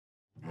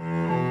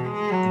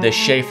the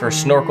Sheaffer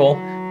Snorkel.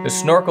 The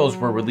snorkels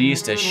were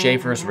released as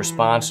Sheaffer's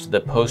response to the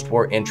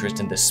post-war interest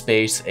in the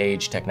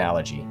space-age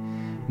technology.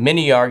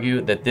 Many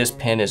argue that this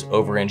pen is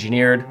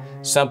over-engineered,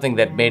 something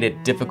that made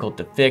it difficult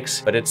to fix,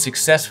 but it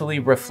successfully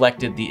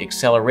reflected the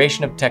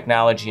acceleration of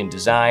technology and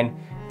design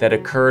that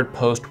occurred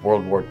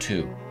post-World War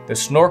II. The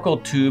snorkel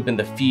tube in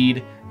the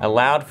feed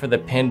allowed for the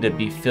pen to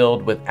be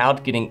filled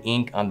without getting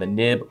ink on the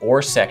nib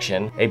or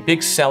section, a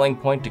big selling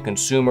point to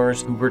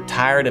consumers who were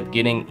tired of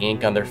getting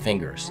ink on their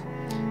fingers.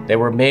 They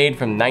were made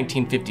from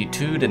 1952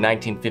 to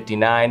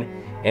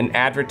 1959 and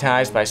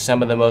advertised by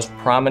some of the most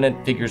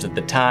prominent figures of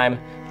the time,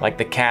 like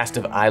the cast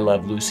of I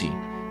Love Lucy.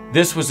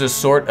 This was a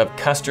sort of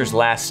Custer's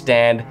last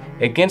stand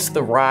against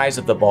the rise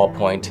of the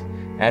ballpoint,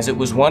 as it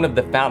was one of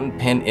the fountain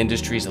pen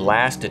industry's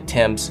last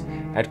attempts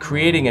at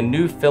creating a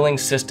new filling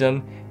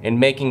system and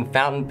making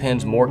fountain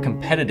pens more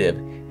competitive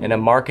in a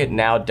market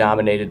now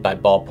dominated by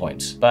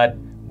ballpoints. But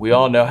we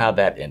all know how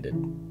that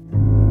ended.